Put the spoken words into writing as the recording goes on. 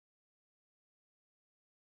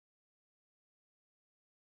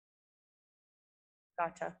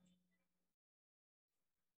Gotcha.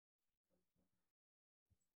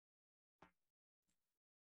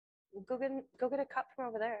 Go get a cup from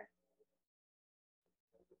over there.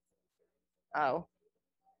 Oh.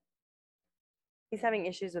 He's having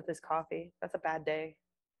issues with his coffee. That's a bad day.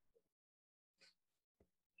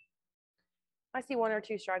 I see one or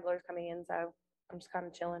two stragglers coming in, so I'm just kind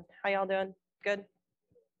of chilling. How y'all doing? Good?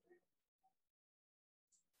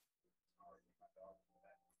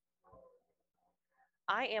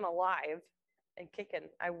 I am alive and kicking.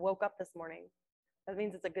 I woke up this morning. That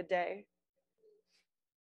means it's a good day.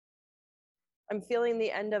 I'm feeling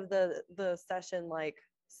the end of the session like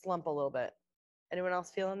slump a little bit. Anyone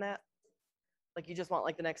else feeling that? Like you just want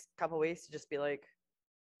like the next couple of weeks to just be like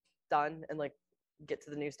done and like get to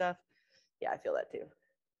the new stuff? Yeah, I feel that too.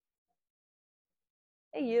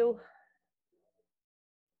 Hey, you.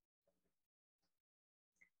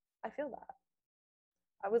 I feel that.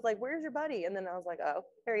 I was like, where's your buddy? And then I was like, oh,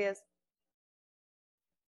 there he is.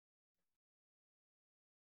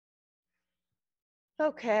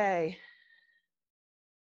 Okay.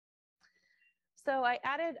 So I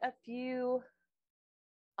added a few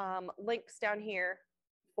links down here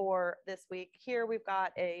for this week. Here we've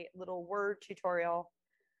got a little Word tutorial.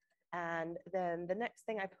 And then the next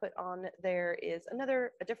thing I put on there is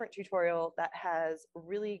a different tutorial that has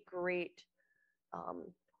really great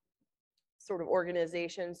sort of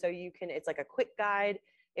organization. So you can, it's like a quick guide.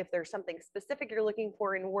 If there's something specific you're looking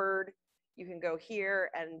for in Word, you can go here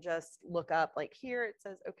and just look up, like here it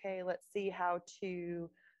says, okay, let's see how to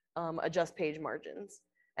adjust page margins.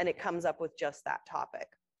 And it comes up with just that topic.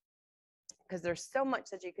 Because there's so much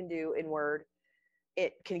that you can do in Word,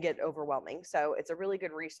 it can get overwhelming. So it's a really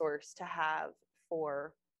good resource to have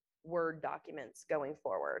for Word documents going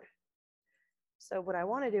forward. So what I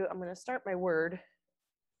want to do, I'm going to start my Word.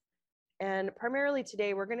 And primarily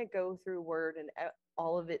today, we're going to go through Word and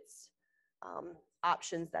all of its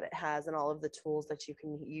options that it has and all of the tools that you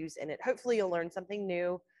can use in it. Hopefully you'll learn something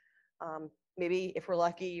new. Maybe if we're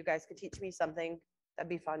lucky, you guys could teach me something. That'd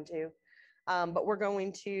be fun too. But we're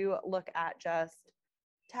going to look at just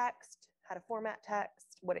text, how to format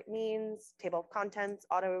text, what it means, table of contents,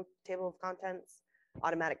 auto table of contents,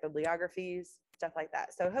 automatic bibliographies, stuff like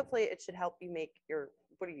that. So hopefully it should help you make your,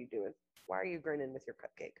 what are you doing? Why are you grinning with your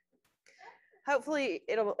cupcake? Hopefully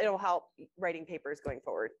it'll help writing papers going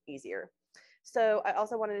forward easier. So I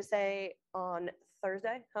also wanted to say on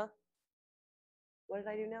Thursday, what did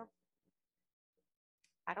I do now?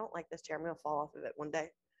 I don't like this chair. I'm going to fall off of it one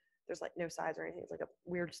day. There's like no size or anything. It's like a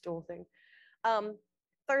weird stool thing.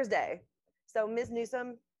 Thursday. So Ms.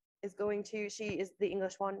 Newsom is going to, she is the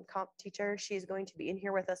English 1 comp teacher. She's going to be in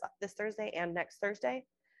here with us this Thursday and next Thursday.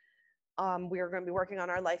 We are going to be working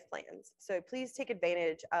on our life plans. So please take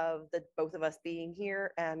advantage of the both of us being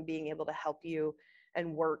here and being able to help you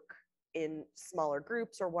and work in smaller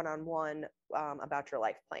groups or one-on-one about your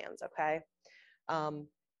life plans, okay?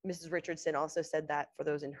 Mrs. Richardson also said that for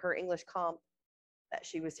those in her English comp, that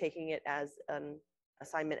she was taking it as an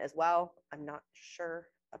assignment as well. I'm not sure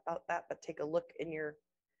about that, but take a look in your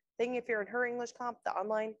thing if you're in her English comp, the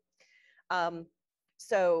online.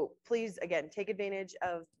 So please, again, take advantage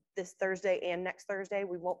of this Thursday and next Thursday.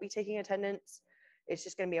 We won't be taking attendance. It's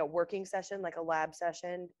just going to be a working session, like a lab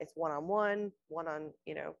session. It's one-on-one, one on,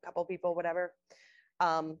 a couple people, whatever.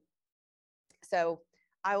 So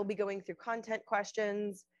I will be going through content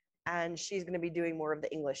questions and she's going to be doing more of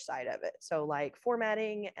the English side of it. So like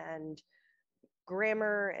formatting and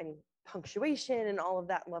grammar and punctuation and all of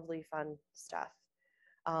that lovely fun stuff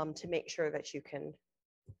to make sure that you can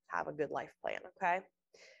have a good life plan, okay?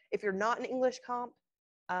 If you're not an English comp,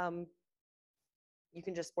 you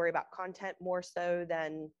can just worry about content more so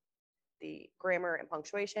than the grammar and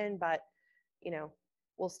punctuation, but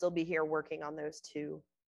we'll still be here working on those two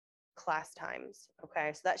class times,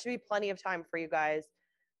 okay? So that should be plenty of time for you guys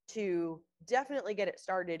to definitely get it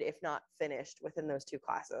started, if not finished, within those two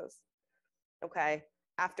classes, okay?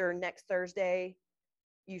 After next Thursday,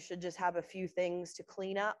 you should just have a few things to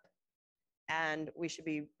clean up and we should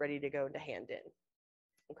be ready to go to hand in,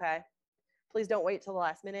 okay? Please don't wait till the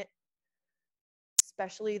last minute,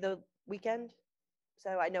 especially the weekend.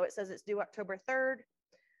 So I know it says it's due October 3rd.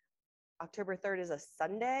 October 3rd is a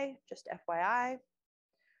Sunday, just FYI.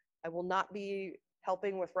 I will not be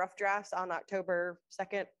helping with rough drafts on October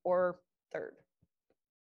 2nd or 3rd,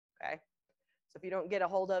 okay? So if you don't get a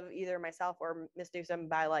hold of either myself or Miss Newsom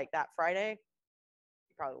by like that Friday,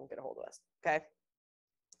 you probably won't get a hold of us, okay?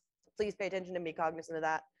 So please pay attention and be cognizant of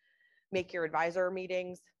that. Make your advisor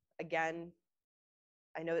meetings. Again,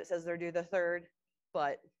 I know it says they're due the 3rd,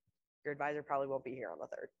 but your advisor probably won't be here on the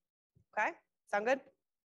 3rd, okay? Sound good?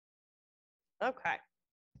 Okay.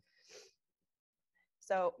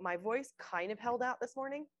 So my voice kind of held out this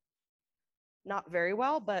morning. Not very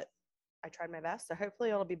well, but I tried my best. So hopefully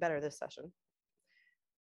it'll be better this session.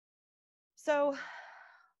 So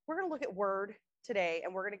we're going to look at Word today,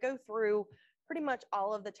 and we're going to go through pretty much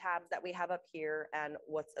all of the tabs that we have up here and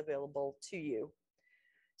what's available to you.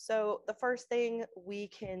 So the first thing we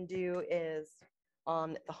can do is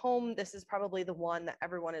on the home. This is probably the one that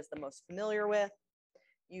everyone is the most familiar with.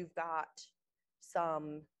 You've got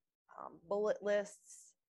some bullet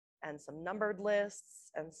lists and some numbered lists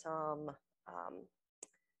and some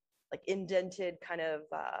like indented kind of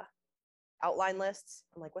outline lists.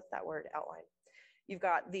 I'm like, what's that word, outline? You've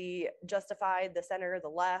got the justified, the center, the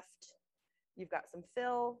left. You've got some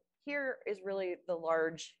fill. Here is really the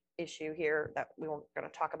large issue here that we weren't going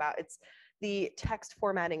to talk about. It's the text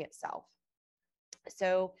formatting itself.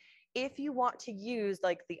 So if you want to use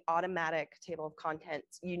like the automatic table of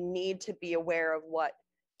contents, you need to be aware of what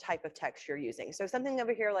type of text you're using. So something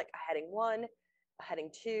over here like a heading 1, a heading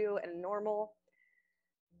 2, and a normal,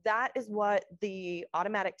 that is what the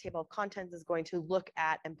automatic table of contents is going to look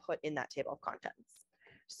at and put in that table of contents.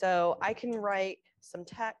 So I can write some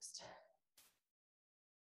text.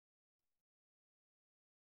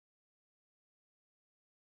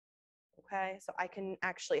 Okay, so I can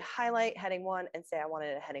actually highlight heading 1 and say I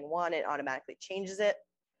wanted a heading 1. It automatically changes it.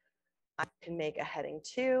 I can make a heading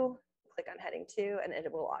 2, click on heading 2, and it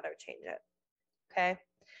will auto change it. Okay.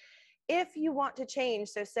 If you want to change,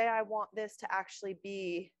 so say I want this to actually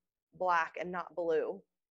be black and not blue.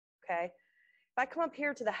 Okay. If I come up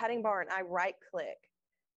here to the heading bar and I right click,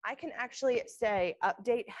 I can actually say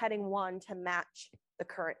update heading 1 to match the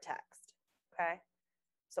current text. Okay.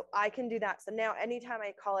 So I can do that. So now anytime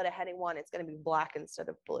I call it a heading 1, it's going to be black instead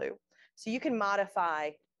of blue. So you can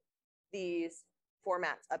modify these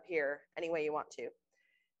formats up here any way you want to.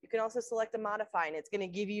 You can also select a modify, and it's going to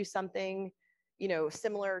give you something, you know,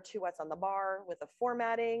 similar to what's on the bar with a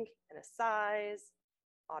formatting and a size,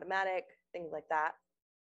 automatic, things like that.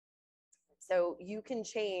 So you can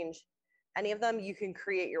change any of them. You can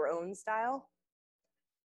create your own style.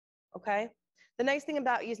 Okay. The nice thing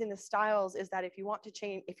about using the styles is that if you want to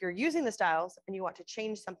change, if you're using the styles and you want to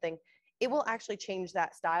change something, it will actually change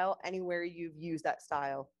that style anywhere you've used that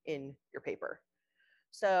style in your paper.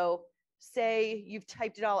 So say you've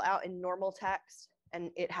typed it all out in normal text and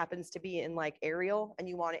it happens to be in like Arial and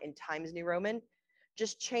you want it in Times New Roman,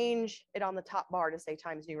 just change it on the top bar to say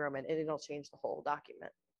Times New Roman and it'll change the whole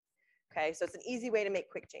document. Okay, so it's an easy way to make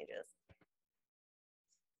quick changes.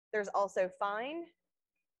 There's also find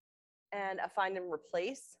and a find and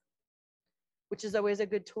replace, which is always a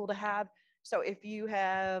good tool to have. So if you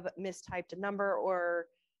have mistyped a number or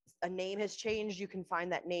a name has changed, you can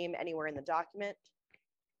find that name anywhere in the document.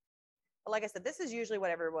 But like I said, this is usually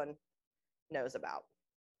what everyone knows about.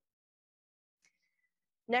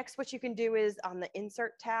 Next, what you can do is on the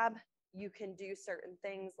insert tab, you can do certain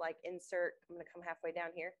things like insert, I'm going to come halfway down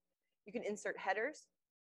here. You can insert headers.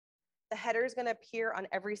 The header is going to appear on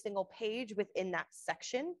every single page within that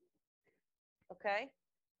section. Okay.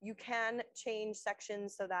 You can change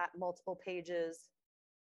sections so that multiple pages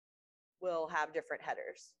will have different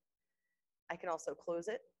headers. I can also close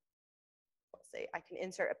it. Let's say I can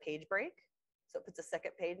insert a page break. So it puts a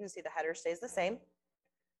second page and see the header stays the same.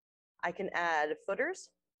 I can add footers.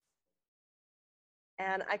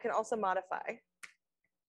 And I can also modify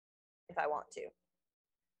if I want to.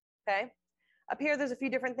 Okay. Up here, there's a few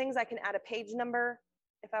different things. I can add a page number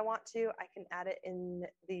if I want to. I can add it in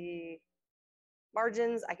the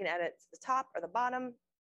margins. I can add it to the top or the bottom.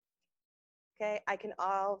 Okay. I can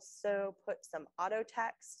also put some auto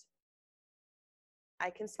text. I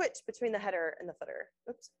can switch between the header and the footer.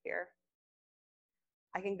 Oops, here.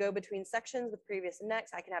 I can go between sections with previous and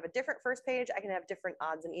next. I can have a different first page. I can have different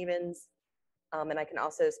odds and evens. And I can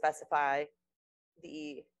also specify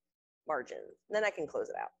the margins. Then I can close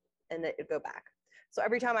it out and it go back. So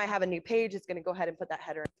every time I have a new page, it's going to go ahead and put that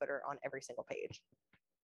header and footer on every single page.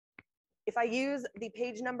 If I use the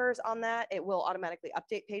page numbers on that, it will automatically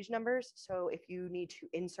update page numbers. So if you need to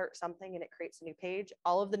insert something and it creates a new page,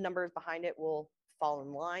 all of the numbers behind it will fall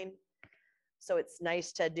in line. So it's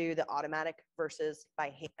nice to do the automatic versus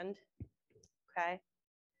by hand. Okay.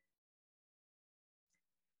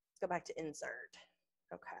 Let's go back to insert.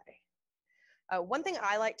 Okay. One thing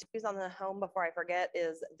I like to use on the home before I forget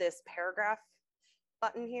is this paragraph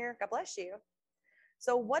button here. God bless you.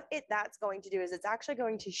 So what that's going to do is it's actually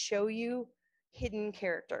going to show you hidden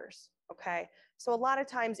characters. Okay. So a lot of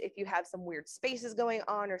times if you have some weird spaces going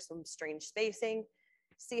on or some strange spacing,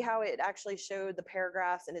 see how it actually showed the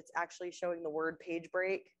paragraphs and it's actually showing the word page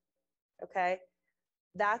break. Okay.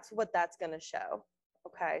 That's what that's going to show.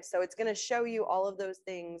 Okay, so it's going to show you all of those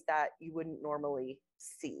things that you wouldn't normally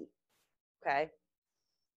see. Okay.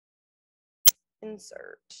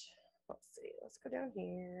 Insert. Let's see. Let's go down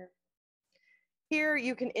here. Here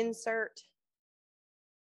you can insert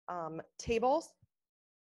tables.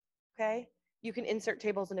 Okay. You can insert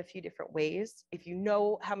tables in a few different ways. If you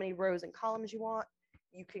know how many rows and columns you want,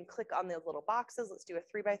 you can click on those little boxes. Let's do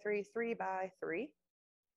a 3x3, 3x3.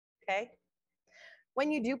 Okay. When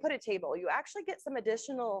you do put a table, you actually get some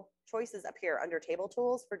additional choices up here under table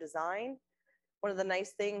tools for design. One of the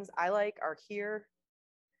nice things I like are here.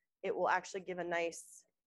 It will actually give a nice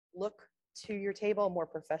look to your table, a more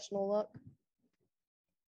professional look.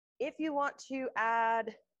 If you want to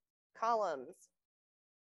add columns,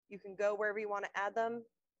 you can go wherever you want to add them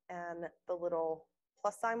and the little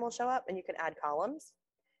plus sign will show up and you can add columns.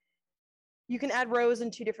 You can add rows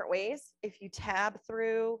in two different ways. If you tab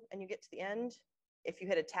through and you get to the end, if you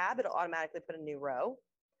hit a tab, it'll automatically put a new row.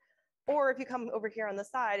 Or if you come over here on the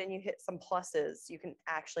side and you hit some pluses, you can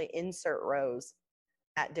actually insert rows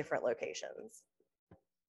at different locations.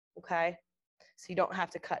 Okay, so you don't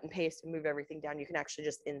have to cut and paste and move everything down. You can actually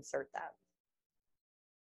just insert that.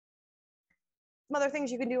 Some other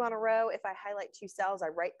things you can do on a row, if I highlight two cells, I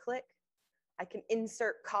right click. I can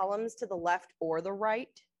insert columns to the left or the right.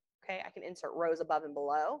 Okay, I can insert rows above and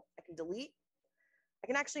below. I can delete. I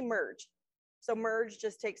can actually merge. So merge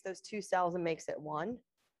just takes those two cells and makes it one.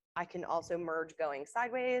 I can also merge going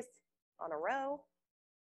sideways on a row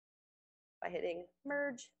by hitting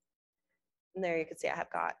merge. And there you can see I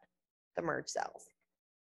have got the merge cells.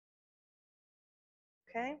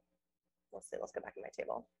 Okay, let's see, let's go back in my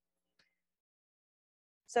table.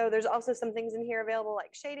 So there's also some things in here available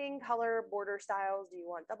like shading, color, border styles. Do you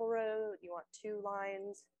want double row? Do you want two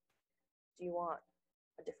lines? Do you want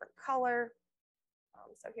a different color?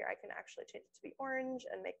 So here I can actually change it to be orange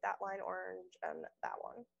and make that line orange and that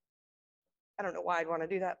one. I don't know why I'd want to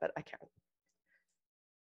do that, but I can.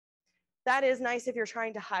 That is nice if you're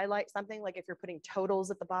trying to highlight something, like if you're putting totals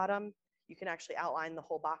at the bottom, you can actually outline the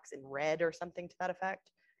whole box in red or something to that effect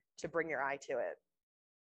to bring your eye to it.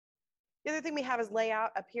 The other thing we have is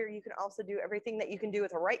layout. Up here, you can also do everything that you can do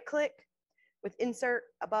with a right click, with insert,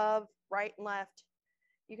 above, right, and left.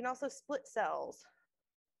 You can also split cells.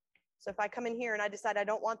 So if I come in here and I decide I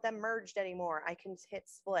don't want them merged anymore, I can hit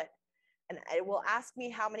split. And it will ask me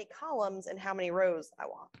how many columns and how many rows I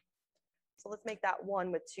want. So let's make that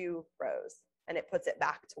one with 2 rows. And it puts it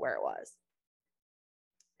back to where it was.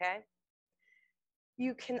 Okay.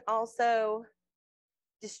 You can also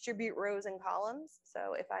distribute rows and columns.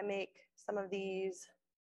 So if I make some of these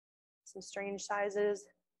some strange sizes,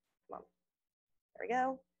 come on, there we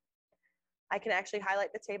go. I can actually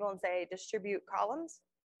highlight the table and say distribute columns,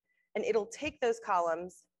 and it'll take those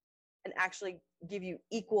columns and actually give you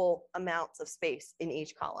equal amounts of space in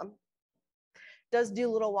each column. Does do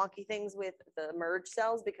little wonky things with the merge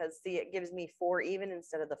cells because see, it gives me 4 even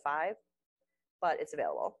instead of the 5, but it's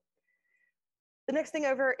available. The next thing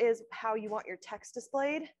over is how you want your text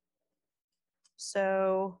displayed.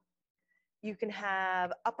 So you can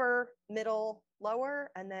have upper, middle, lower,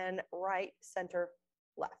 and then right, center,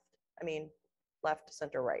 left. I mean, left,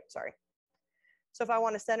 center, right, sorry. So if I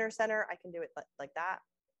want to center, I can do it like that.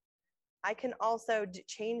 I can also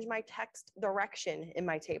change my text direction in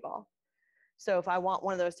my table. So if I want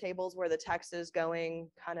one of those tables where the text is going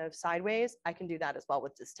kind of sideways, I can do that as well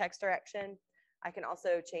with this text direction. I can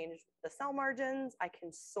also change the cell margins. I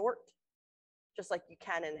can sort just like you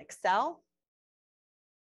can in Excel.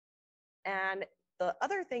 And the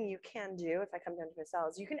other thing you can do, if I come down to Excel,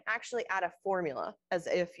 is you can actually add a formula as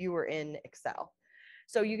if you were in Excel.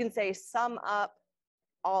 So you can say sum up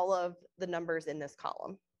all of the numbers in this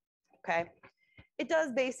column, okay? It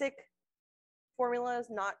does basic formulas,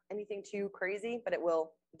 not anything too crazy, but it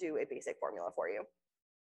will do a basic formula for you.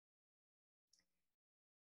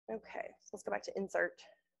 Okay, so let's go back to insert.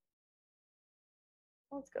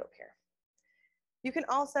 Let's go up here. You can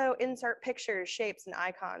also insert pictures, shapes, and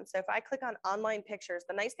icons. So if I click on online pictures,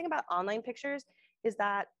 the nice thing about online pictures is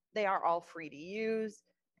that they are all free to use.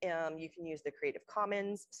 You can use the Creative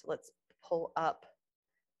Commons. So let's pull up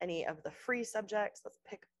any of the free subjects. Let's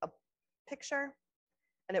pick a picture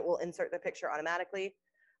and it will insert the picture automatically.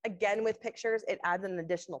 Again, with pictures, it adds an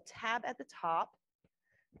additional tab at the top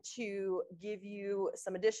to give you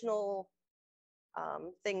some additional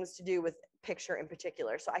things to do with picture in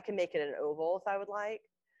particular. So I can make it an oval if I would like.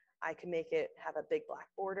 I can make it have a big black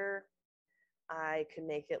border. I can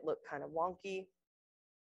make it look kind of wonky.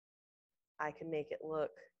 I can make it look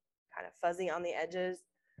kind of fuzzy on the edges.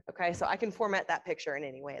 Okay, so I can format that picture in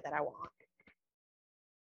any way that I want.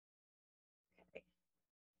 Okay.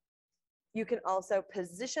 You can also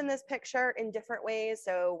position this picture in different ways.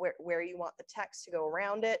 So where you want the text to go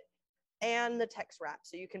around it and the text wrap.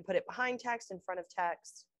 So you can put it behind text, in front of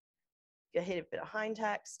text. You hit it behind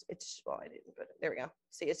text. It's, well, I didn't put it, there we go.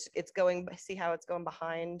 See, it's going, see how it's going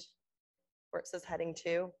behind where it says heading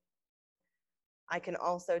 2. I can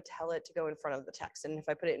also tell it to go in front of the text. And if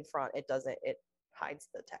I put it in front, it doesn't, it hides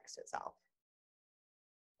the text itself.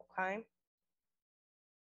 Okay.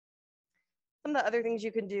 Some of the other things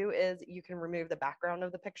you can do is you can remove the background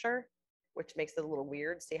of the picture, which makes it a little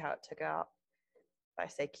weird. See how it took out? If I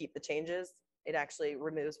say keep the changes, it actually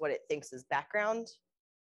removes what it thinks is background.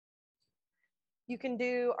 You can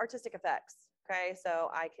do artistic effects. Okay, so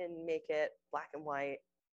I can make it black and white.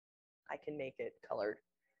 I can make it colored.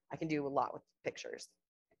 I can do a lot with pictures.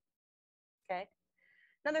 Okay.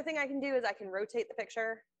 Another thing I can do is I can rotate the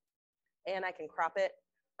picture and I can crop it,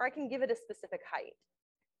 or I can give it a specific height.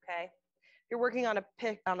 Okay. If you're working on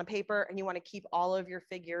a paper and you want to keep all of your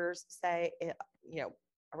figures, say, you know,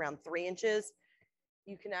 around 3 inches,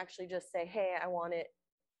 you can actually just say, hey, I want it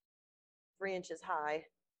 3 inches high,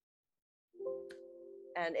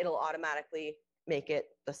 and it'll automatically make it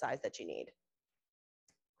the size that you need.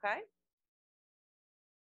 Okay.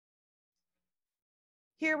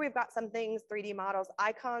 Here we've got some things, 3D models.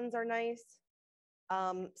 Icons are nice.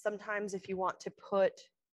 Sometimes if you want to put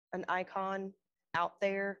an icon out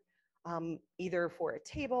there, either for a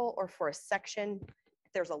table or for a section,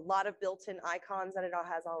 there's a lot of built-in icons that it all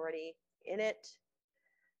has already in it.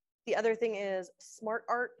 The other thing is smart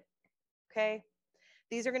art. Okay.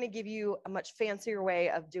 These are going to give you a much fancier way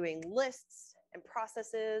of doing lists and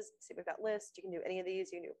processes. See, we've got lists. You can do any of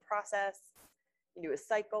these. You can do a process. You can do a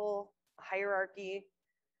cycle, a hierarchy.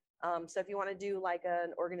 So if you want to do like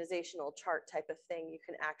an organizational chart type of thing, you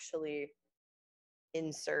can actually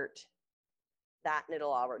insert that and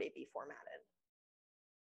it'll already be formatted.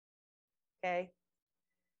 Okay.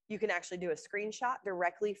 You can actually do a screenshot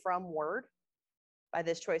directly from Word by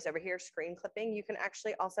this choice over here, screen clipping. You can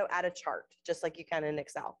actually also add a chart just like you can in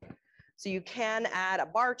Excel. So you can add a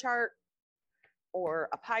bar chart or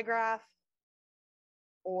a pie graph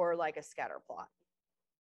or like a scatter plot.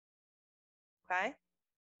 Okay.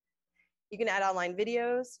 You can add online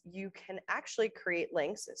videos. You can actually create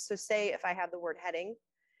links. So say if I have the word heading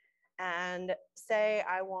and say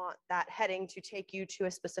I want that heading to take you to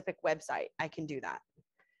a specific website, I can do that.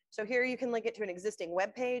 So here you can link it to an existing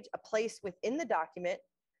web page, a place within the document,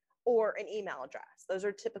 or an email address. Those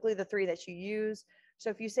are typically the 3 that you use. So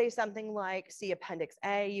if you say something like see Appendix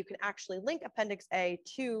A, you can actually link Appendix A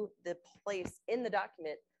to the place in the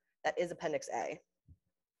document that is Appendix A.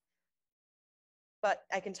 But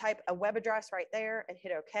I can type a web address right there and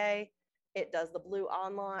hit OK. It does the blue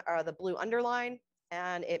online or the blue underline,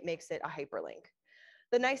 and it makes it a hyperlink.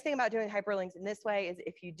 The nice thing about doing hyperlinks in this way is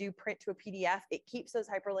if you do print to a PDF, it keeps those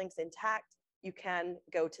hyperlinks intact. You can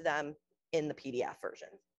go to them in the PDF version.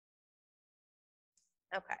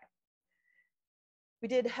 Okay. We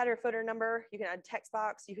did header, footer, number. You can add text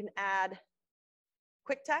box. You can add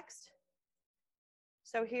quick text.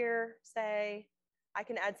 So here, say, I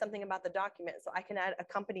can add something about the document. So I can add a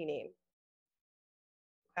company name.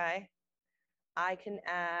 Okay. I can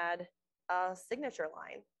add a signature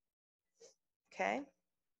line. Okay.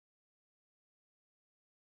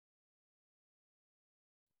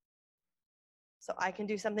 So I can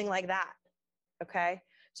do something like that. Okay.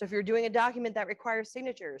 So if you're doing a document that requires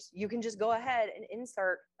signatures, you can just go ahead and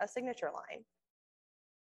insert a signature line.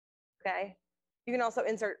 Okay. You can also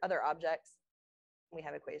insert other objects. We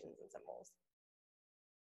have equations and symbols.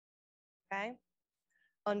 Okay.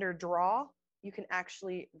 Under draw, you can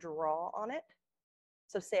actually draw on it.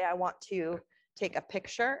 So say I want to take a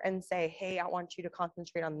picture and say, hey, I want you to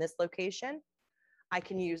concentrate on this location. I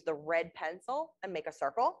can use the red pencil and make a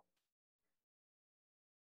circle.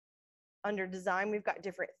 Under design, we've got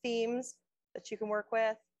different themes that you can work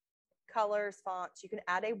with, colors, fonts. You can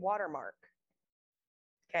add a watermark.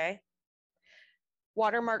 Okay.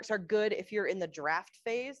 Watermarks are good if you're in the draft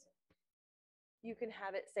phase. You can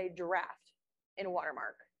have it say draft in a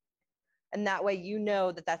watermark. And that way you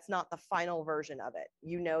know that that's not the final version of it.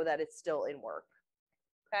 You know that it's still in work.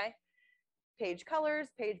 Okay. Page colors,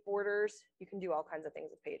 page borders. You can do all kinds of things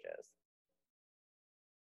with pages.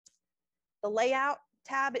 The layout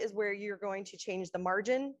tab is where you're going to change the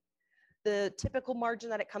margin. The typical margin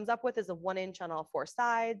that it comes up with is a 1 inch on all 4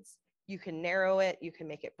 sides. You can narrow it. You can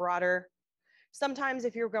make it broader. Sometimes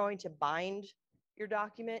if you're going to bind your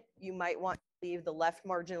document, you might want to leave the left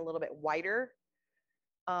margin a little bit wider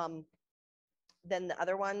than the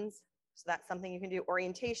other ones. So that's something you can do.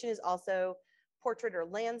 Orientation is also portrait or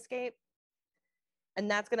landscape. And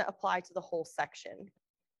that's going to apply to the whole section.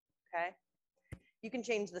 okay? You can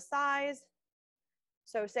change the size.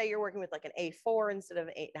 So say you're working with like an A4 instead of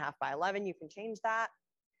an 8.5 by 11, you can change that.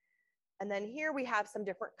 And then here we have some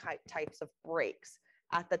different types of breaks.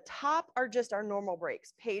 At the top are just our normal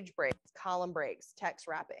breaks, page breaks, column breaks, text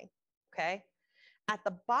wrapping, okay? At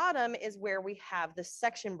the bottom is where we have the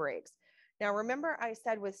section breaks. Now remember I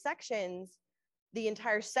said with sections, the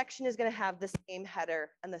entire section is going to have the same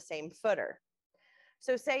header and the same footer.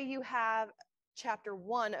 So say you have chapter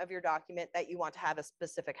 1 of your document that you want to have a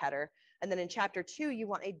specific header, and then in chapter 2 you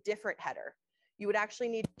want a different header. You would actually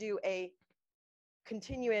need to do a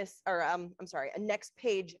continuous, or a next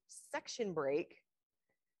page section break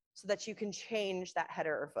so that you can change that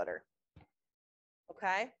header or footer.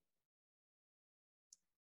 Okay.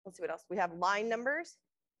 Let's see what else. We have line numbers.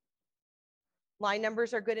 Line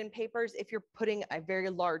numbers are good in papers if you're putting a very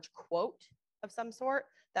large quote of some sort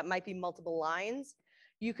that might be multiple lines.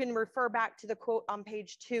 You can refer back to the quote on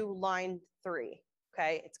page 2, line 3.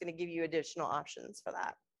 Okay, it's going to give you additional options for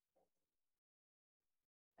that.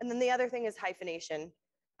 And then the other thing is hyphenation.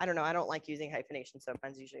 I don't know, I don't like using hyphenation, so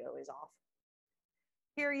mine's usually always off.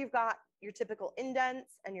 Here you've got your typical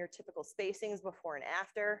indents and your typical spacings before and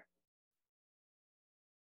after.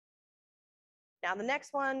 Now the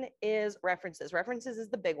next one is references. References is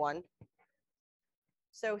the big one.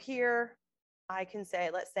 So here I can say,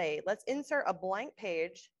 let's insert a blank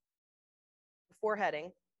page before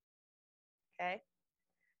heading. Okay,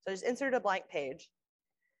 so just insert a blank page.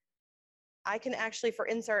 I can actually, for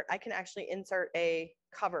insert, I can actually insert a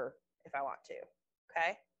cover if I want to,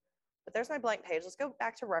 okay? But there's my blank page. Let's go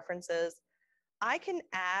back to references. I can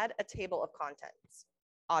add a table of contents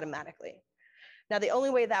automatically. Now, the only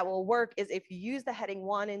way that will work is if you use the heading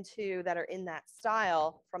 1 and 2 that are in that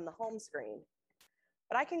style from the home screen.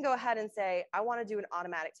 But I can go ahead and say, I want to do an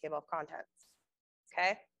automatic table of contents,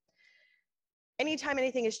 okay? Anytime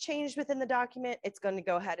anything is changed within the document, it's going to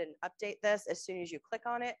go ahead and update this as soon as you click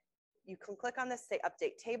on it. You can click on this, say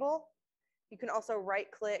update table. You can also right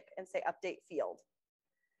click and say update field.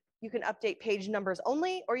 You can update page numbers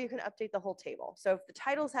only, or you can update the whole table. So if the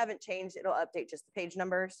titles haven't changed, it'll update just the page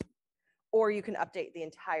numbers, or you can update the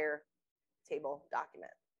entire table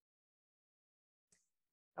document.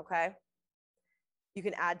 Okay. You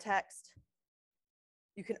can add text.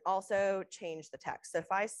 You can also change the text. So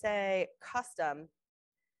if I say custom,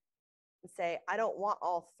 and say, I don't want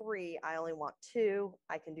all 3, I only want 2,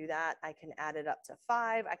 I can do that. I can add it up to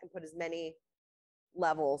 5. I can put as many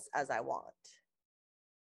levels as I want.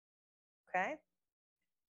 Okay.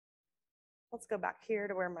 Let's go back here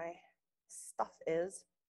to where my stuff is.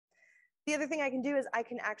 The other thing I can do is I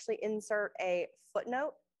can actually insert a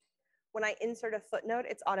footnote. When I insert a footnote,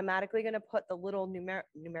 it's automatically going to put the little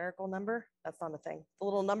numerical number. That's not a thing. The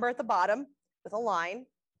little number at the bottom with a line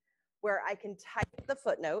where I can type the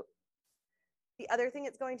footnote. The other thing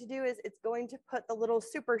it's going to do is it's going to put the little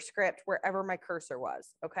superscript wherever my cursor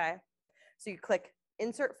was, okay? So you click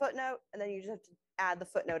insert footnote, and then you just have to add the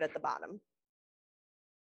footnote at the bottom.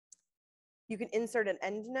 You can insert an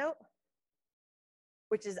end note,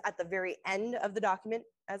 which is at the very end of the document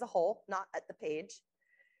as a whole, not at the page.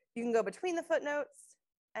 You can go between the footnotes,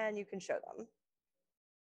 and you can show them.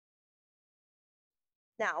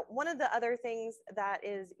 Now, one of the other things that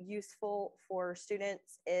is useful for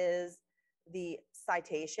students is the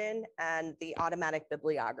citation and the automatic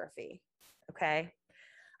bibliography, okay?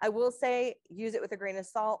 I will say use it with a grain of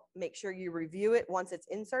salt. Make sure you review it once it's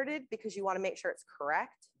inserted because you want to make sure it's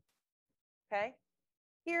correct, okay?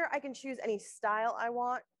 Here I can choose any style I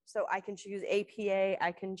want. So I can choose APA,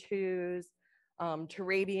 I can choose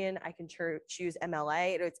Turabian, I can choose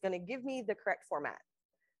MLA. It's going to give me the correct format.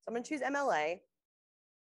 So I'm going to choose MLA.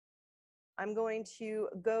 I'm going to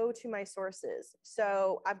go to my sources.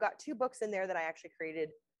 So I've got 2 books in there that I actually created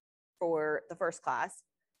for the first class.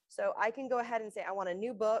 So I can go ahead and say, I want a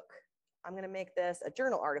new book. I'm going to make this a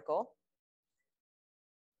journal article.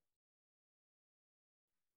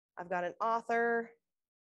 I've got an author,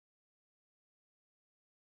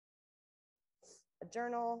 a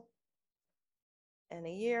journal, and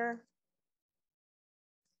a year.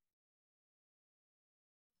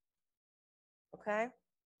 Okay.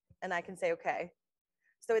 And I can say, okay.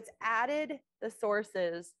 So it's added the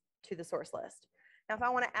sources to the source list. Now, if I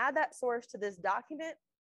want to add that source to this document,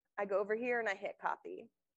 I go over here and I hit copy.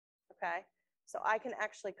 Okay. So I can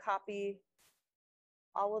actually copy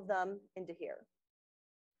all of them into here.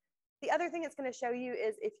 The other thing it's going to show you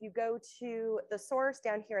is if you go to the source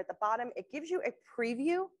down here at the bottom, it gives you a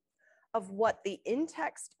preview of what the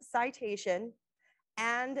in-text citation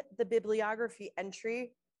and the bibliography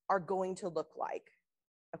entry are going to look like.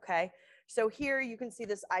 Okay, so here you can see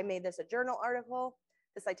this, I made this a journal article.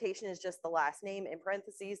 The citation is just the last name in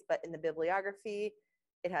parentheses, but in the bibliography,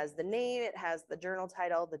 it has the name, it has the journal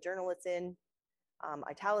title, the journal it's in,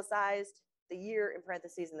 italicized, the year in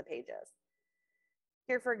parentheses, and the pages.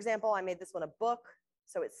 Here, for example, I made this one a book,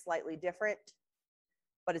 so it's slightly different,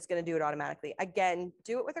 but it's going to do it automatically. Again,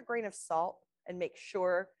 do it with a grain of salt and make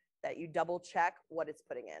sure that you double check what it's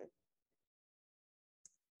putting in.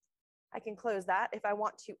 I can close that. If I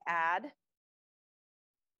want to add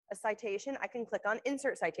a citation, I can click on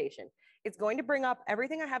Insert Citation. It's going to bring up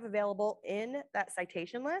everything I have available in that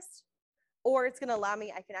citation list, or it's going to allow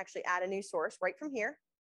me, I can actually add a new source right from here.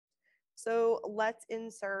 So let's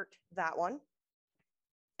insert that one.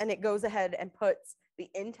 And it goes ahead and puts the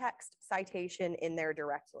in-text citation in there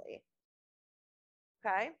directly.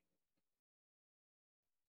 Okay.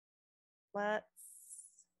 I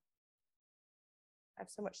have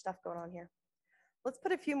so much stuff going on here. Let's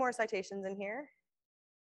put a few more citations in here.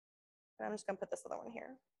 And I'm just going to put this other one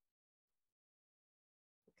here.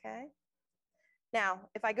 Okay. Now,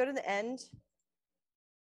 if I go to the end,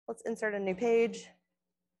 let's insert a new page.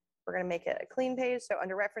 We're going to make it a clean page. So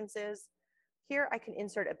under references, here I can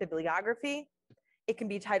insert a bibliography. It can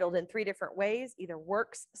be titled in 3 different ways, either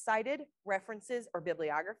works cited, references, or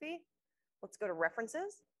bibliography. Let's go to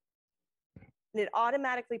references. And it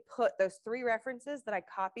automatically put those 3 references that I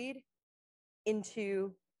copied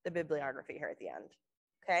into the bibliography here at the end.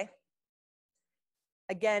 Okay.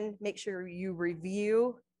 Again, make sure you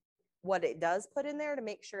review what it does put in there to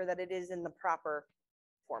make sure that it is in the proper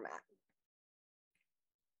format.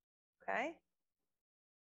 Okay.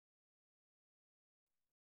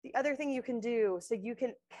 The other thing you can do, so you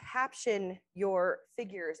can caption your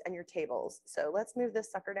figures and your tables. So let's move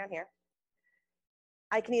this sucker down here.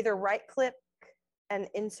 I can either right click and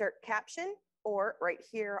insert caption, or right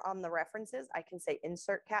here on the references, I can say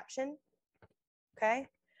insert caption. Okay.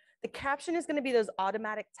 The caption is going to be those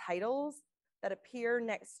automatic titles that appear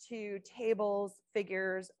next to tables,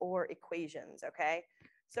 figures, or equations. Okay.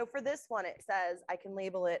 So for this one, it says I can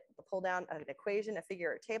label it, pull down an equation, a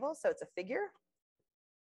figure, or a table. So it's a figure.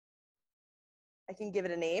 I can give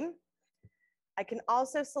it a name. I can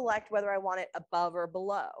also select whether I want it above or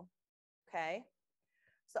below. Okay.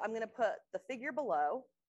 So I'm going to put the figure below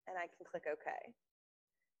and I can click OK.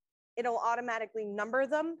 It'll automatically number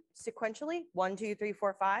them sequentially, 1, 2, 3,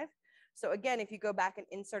 4, 5. So again, if you go back and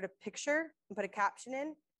insert a picture and put a caption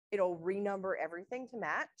in, it'll renumber everything to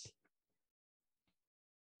match.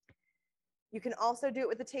 You can also do it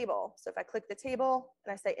with the table. So if I click the table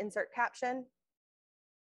and I say insert caption,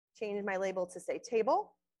 change my label to say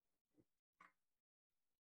table,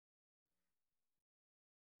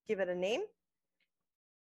 give it a name.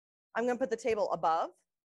 I'm going to put the table above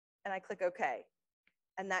and I click OK.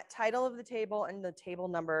 And that title of the table and the table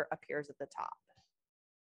number appears at the top.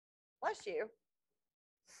 Bless you.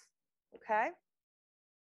 Okay.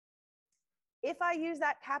 If I use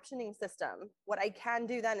that captioning system, what I can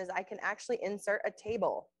do then is I can actually insert a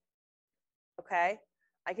table. Okay.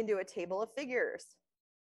 I can do a table of figures.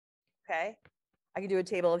 Okay. I can do a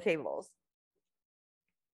table of tables.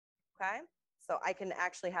 Okay. So I can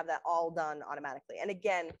actually have that all done automatically. And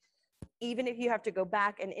again, even if you have to go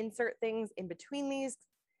back and insert things in between these,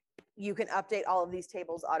 you can update all of these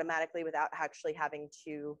tables automatically without actually having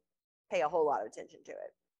to pay a whole lot of attention to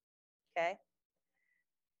it. Okay.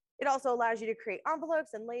 It also allows you to create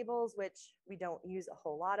envelopes and labels, which we don't use a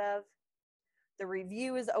whole lot of. The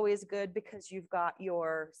review is always good because you've got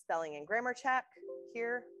your spelling and grammar check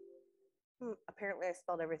here. Apparently I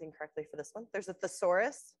spelled everything correctly for this one. There's a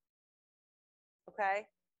thesaurus. Okay.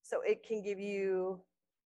 So it can give you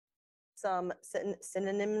some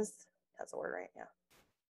synonyms. That's a word, right? Yeah.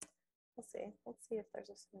 We'll see. Let's see if there's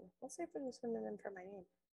a synonym. Let's see if there's a synonym for my name.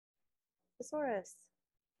 Thesaurus.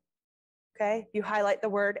 Okay. You highlight the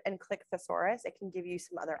word and click thesaurus. It can give you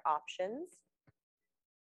some other options.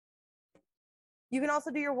 You can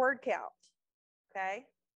also do your word count. Okay.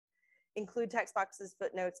 Include text boxes,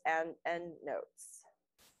 footnotes, and endnotes.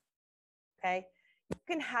 Okay. You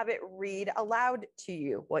can have it read aloud to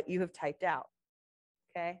you what you have typed out.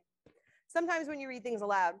 Okay. Sometimes when you read things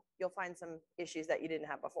aloud, you'll find some issues that you didn't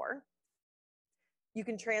have before. You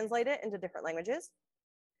can translate it into different languages.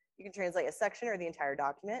 You can translate a section or the entire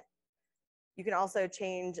document. You can also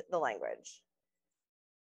change the language.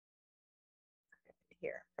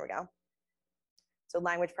 Here we go. So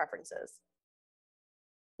language preferences.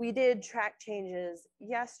 We did track changes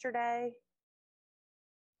yesterday.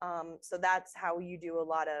 So that's how you do a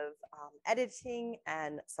lot of editing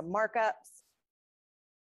and some markups.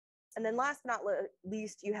 And then last but not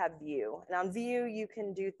least, you have view. And on view, you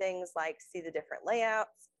can do things like see the different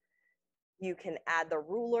layouts. You can add the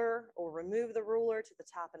ruler or remove the ruler to the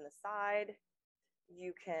top and the side.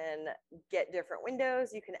 You can get different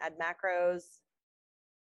windows. You can add macros,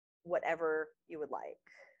 whatever you would like.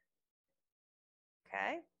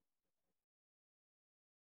 Okay.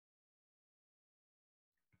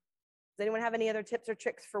 Does anyone have any other tips or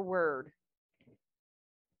tricks for Word?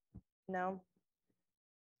 No?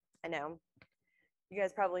 I know. You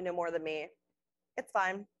guys probably know more than me. It's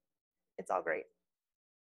fine. It's all great.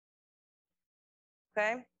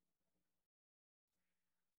 Okay.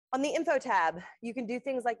 On the info tab, you can do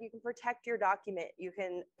things like you can protect your document. You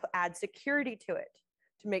can add security to it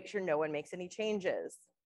to make sure no one makes any changes.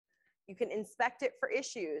 You can inspect it for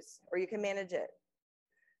issues, or you can manage it.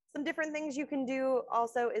 Some different things you can do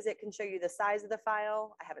also is it can show you the size of the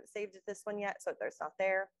file. I haven't saved this one yet, so it's not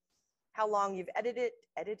there. How long you've edited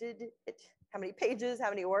it, how many pages, how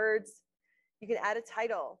many words. You can add a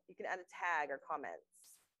title. You can add a tag or comments.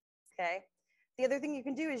 Okay. The other thing you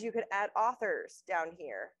can do is you could add authors down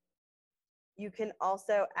here. You can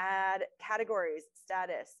also add categories,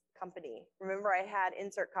 status, company. Remember I had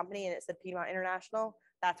insert company and it said Piedmont International?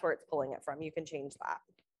 That's where it's pulling it from. You can change that.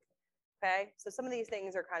 Okay, so some of these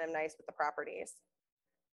things are kind of nice with the properties.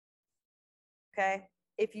 Okay,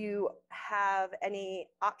 if you have any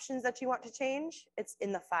options that you want to change, it's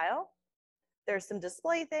in the file. There's some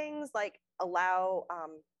display things like allow,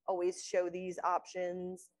 always show these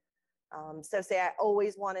options. So say I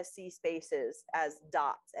always want to see spaces as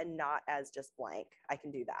dots and not as just blank. I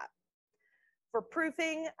can do that. For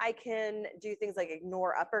proofing, I can do things like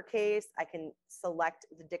ignore uppercase. I can select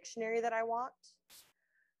the dictionary that I want.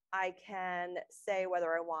 I can say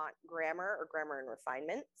whether I want grammar or grammar and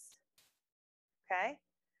refinements. Okay.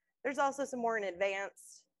 There's also some more in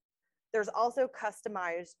advanced. There's also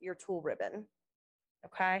customize your tool ribbon.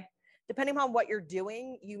 Okay. Depending on what you're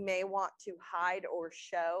doing, you may want to hide or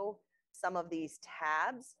show some of these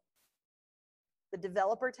tabs. The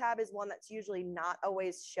developer tab is one that's usually not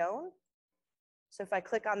always shown. So if I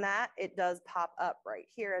click on that, it does pop up right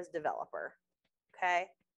here as developer. Okay.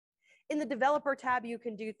 In the developer tab, you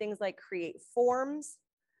can do things like create forms.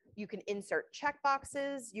 You can insert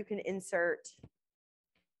checkboxes. You can insert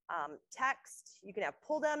text. You can have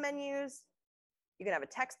pull down menus. You can have a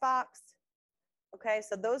text box. Okay,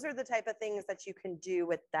 so those are the type of things that you can do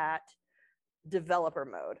with that developer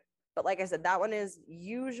mode. But like I said, that one is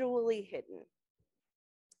usually hidden.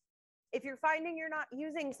 If you're finding you're not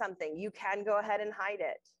using something, you can go ahead and hide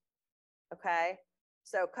it. Okay,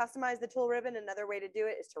 so customize the tool ribbon. Another way to do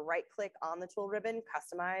it is to right click on the tool ribbon,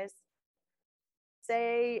 customize.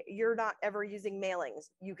 Say you're not ever using mailings,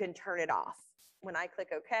 you can turn it off. When I click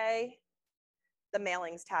OK, the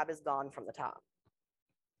mailings tab is gone from the top.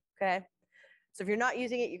 Okay, so if you're not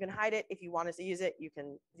using it, you can hide it. If you wanted to use it, you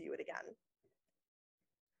can view it again.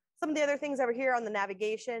 Some of the other things over here on the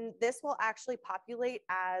navigation, this will actually populate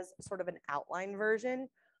as sort of an outline version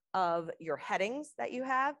of your headings that you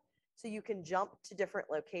have. So you can jump to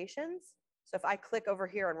different locations. So if I click over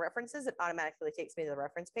here on references, it automatically takes me to the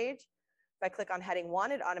reference page. If I click on heading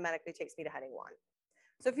 1, it automatically takes me to heading 1.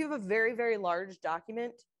 So if you have a very, very large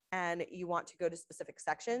document and you want to go to specific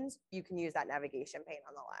sections, you can use that navigation pane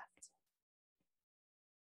on the left.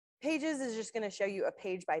 Pages is just going to show you a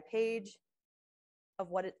page by page of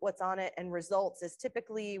what's on it, and results is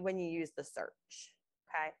typically when you use the search.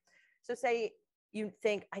 Okay, so say you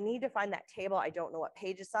think I need to find that table, I don't know what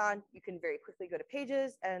page it's on, you can very quickly go to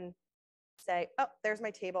pages and say, oh, there's my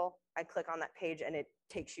table. I click on that page and it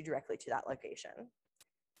takes you directly to that location.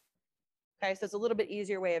 Okay, so it's a little bit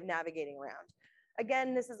easier way of navigating around.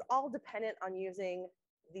 Again, this is all dependent on using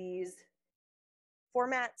these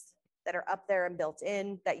formats that are up there and built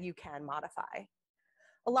in that you can modify.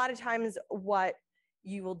 A lot of times what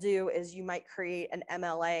you will do is you might create an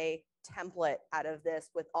MLA template out of this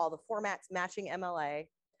with all the formats matching MLA,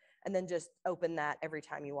 and then just open that every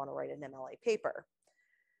time you want to write an MLA paper.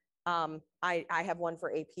 I have one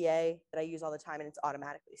for APA that I use all the time, and it's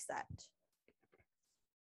automatically set.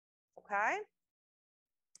 Okay.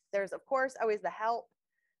 There's, of course, always the help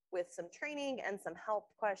with some training and some help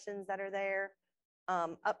questions that are there.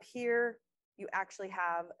 Up here, you actually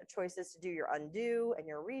have choices to do your undo and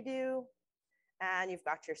your redo, and you've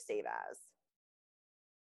got your save as.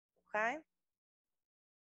 Okay.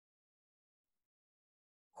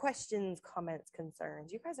 Questions, comments,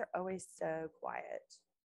 concerns. You guys are always so quiet.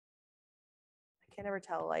 I can't ever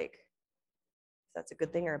tell, like, if that's a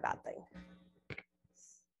good thing or a bad thing.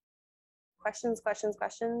 Questions, questions,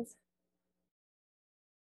 questions.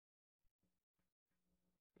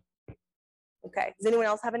 Okay. Does anyone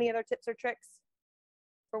else have any other tips or tricks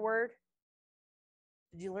for Word?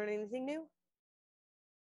 Did you learn anything new?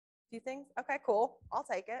 few things. Okay, cool. I'll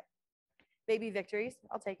take it. Baby victories.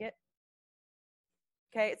 I'll take it.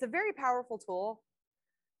 Okay, it's a very powerful tool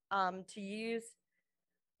to use.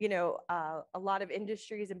 You know, a lot of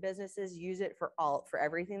industries and businesses use it for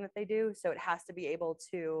everything that they do. So it has to be able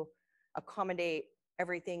to accommodate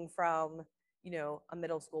everything from, you know, a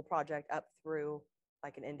middle school project up through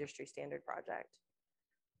like an industry standard project.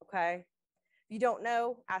 Okay. If you don't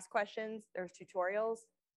know, ask questions. There's tutorials.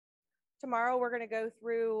 Tomorrow, we're going to go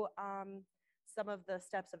through some of the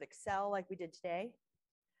steps of Excel like we did today.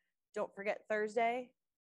 Don't forget Thursday,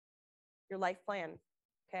 your life plan.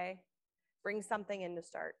 Okay. Bring something in to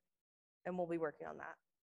start, and we'll be working on that.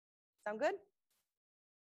 Sound good?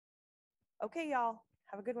 Okay, y'all.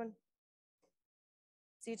 Have a good one.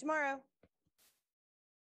 See you tomorrow.